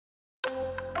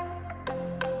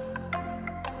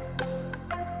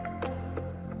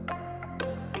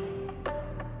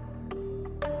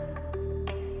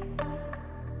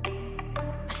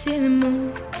see the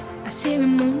moon, I see the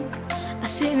moon, I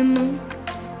see the moon.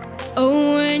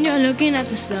 Oh, when you're looking at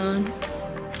the sun.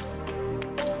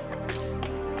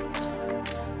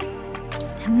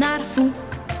 I'm not a fool,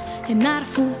 I'm not a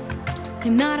fool,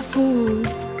 I'm not a fool.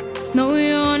 No,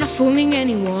 you're not fooling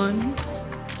anyone.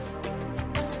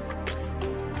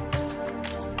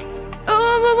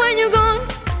 Oh, but when you're gone,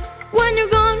 when you're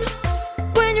gone,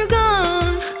 when you're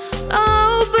gone,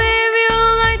 oh baby,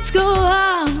 all lights go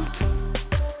out.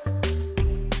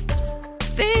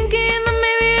 Thinking that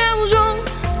maybe I was wrong,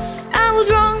 I was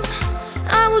wrong,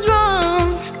 I was wrong.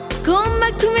 Come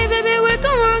back to me, baby, we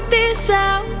can work this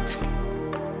out.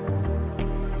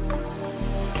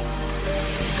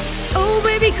 Oh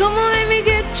baby, come on, let me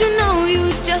get to know you.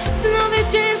 Just another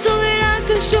chance so that I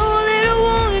can show that I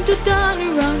want you to turn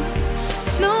around.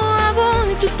 No, I want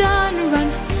you to turn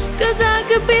around, 'cause I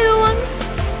could be the one.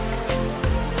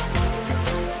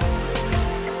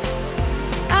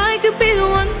 I could be the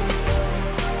one.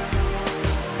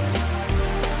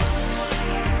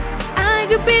 I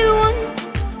could be the one.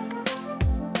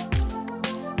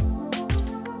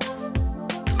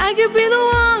 I could be the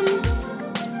one.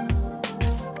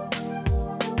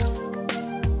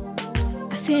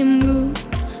 I see him move,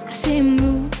 I see him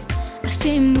move, I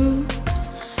see him move.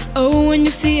 Oh, when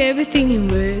you see everything in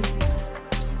red,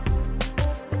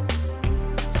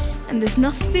 and there's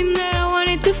nothing that I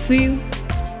wanted to feel,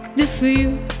 to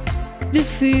feel, to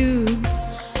feel.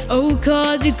 Oh,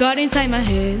 'cause you got inside my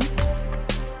head.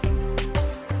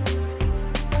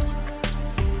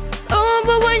 Oh,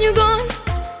 but when you're gone,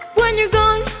 when you're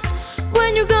gone,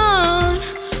 when you're gone,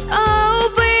 oh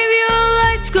baby, all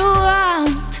lights go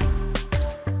out.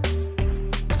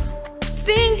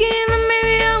 Thinking that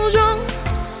maybe I was wrong,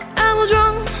 I was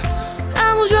wrong, I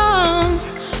was wrong.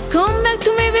 Come back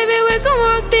to me, baby, we can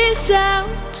work this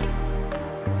out.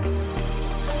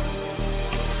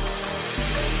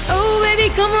 Oh baby,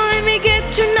 come on, let me get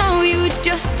to know you.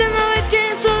 Just another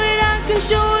chance so that I can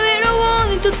show that I want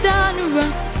you to turn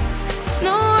around.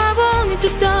 No, I want you to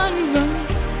turn around,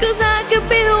 'cause I could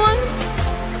be the one.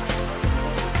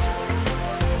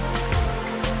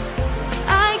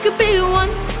 I could be the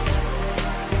one.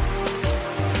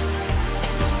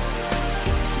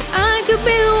 I could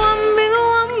be the one, be the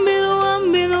one, be the one,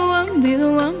 be the one, be the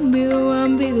one, be the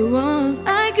one, be the one.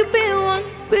 I could be the one,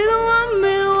 be the one,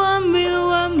 be the one, be the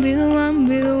one, be the one,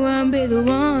 be the one, be the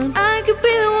one. I could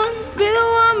be the one, be the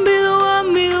one, be the one,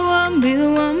 be the one, be the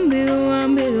one, be the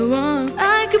one, be the one.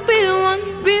 I could be the one,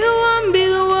 be the one, be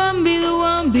the one, be the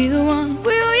one, be the one.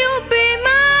 Will you be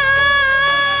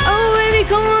mine? Oh baby,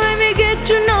 come on, let me get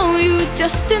to know you.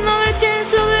 Just another chance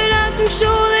so that I can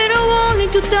show that I want you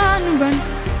to turn around.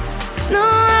 No,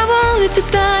 I want you to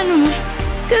turn around,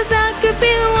 'cause I could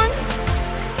be the one.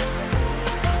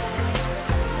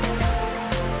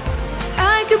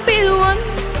 I could be the one.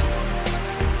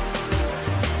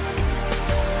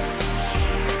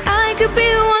 I could be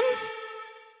the one.